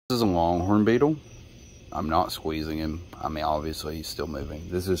This is a Longhorn beetle. I'm not squeezing him. I mean, obviously he's still moving.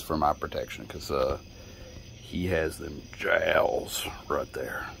 This is for my protection because he has them jowls right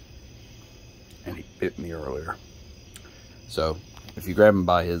there. And he bit me earlier. So if you grab him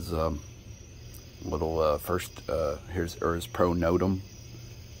by his little his pronotum,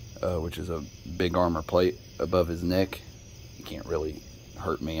 which is a big armor plate above his neck, he can't really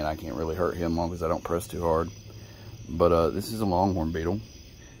hurt me and I can't really hurt him as long as I don't press too hard. But this is a Longhorn beetle.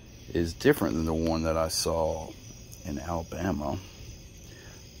 It is different than the one that I saw in Alabama,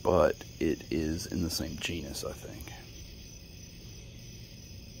 but it is in the same genus, I think.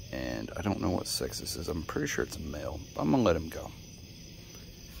 And I don't know what sex this is. I'm pretty sure it's a male, but I'm gonna let him go.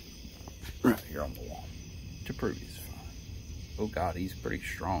 Right here on the wall to prove he's fine. Oh God, he's pretty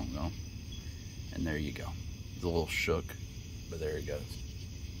strong though. And there you go. He's a little shook, but there he goes.